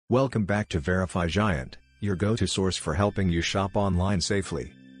Welcome back to Verify Giant, your go-to source for helping you shop online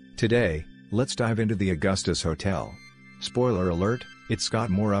safely. Today, let's dive into the Augustus Hotel. Spoiler alert, it's got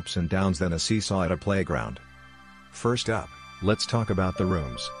more ups and downs than a seesaw at a playground. First up, let's talk about the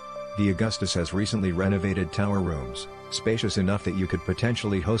rooms. The Augustus has recently renovated tower rooms, spacious enough that you could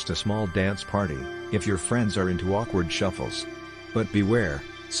potentially host a small dance party, if your friends are into awkward shuffles. But beware,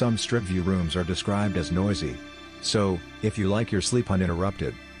 some strip view rooms are described as noisy. So, if you like your sleep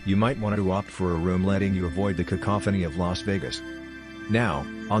uninterrupted, you might want to opt for a room letting you avoid the cacophony of Las Vegas. Now,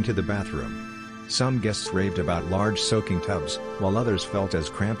 onto the bathroom. Some guests raved about large soaking tubs, while others felt as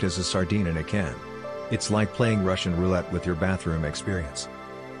cramped as a sardine in a can. It's like playing Russian roulette with your bathroom experience.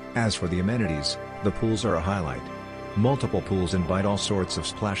 As for the amenities, the pools are a highlight. Multiple pools invite all sorts of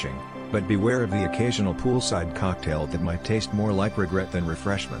splashing, but beware of the occasional poolside cocktail that might taste more like regret than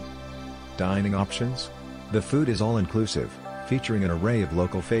refreshment. Dining options? The food is all-inclusive, featuring an array of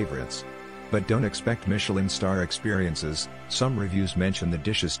local favorites. But don't expect Michelin star experiences. Some reviews mention the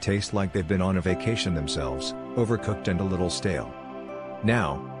dishes taste like they've been on a vacation themselves, overcooked and a little stale.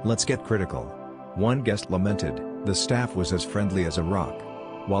 Now, let's get critical. One guest lamented, "The staff was as friendly as a rock,"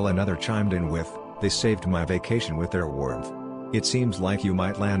 while another chimed in with, "They saved my vacation with their warmth." It seems like you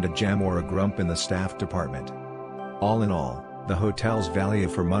might land a gem or a grump in the staff department. All in all, the hotel's value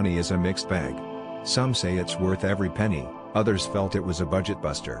for money is a mixed bag. Some say it's worth every penny, others felt it was a budget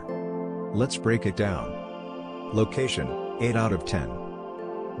buster. Let's break it down. Location, 8 out of 10.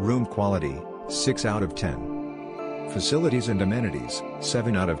 Room quality, 6 out of 10. Facilities and amenities,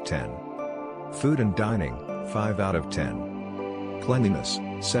 7 out of 10. Food and dining, 5 out of 10. Cleanliness,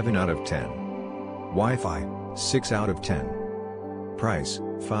 7 out of 10. Wi-Fi, 6 out of 10. Price,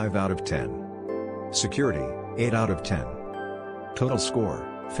 5 out of 10. Security, 8 out of 10. Total score,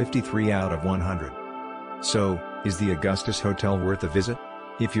 53 out of 100. So, is the Augustus Hotel worth a visit?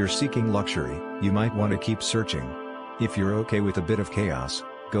 If you're seeking luxury, you might want to keep searching. If you're okay with a bit of chaos,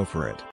 go for it.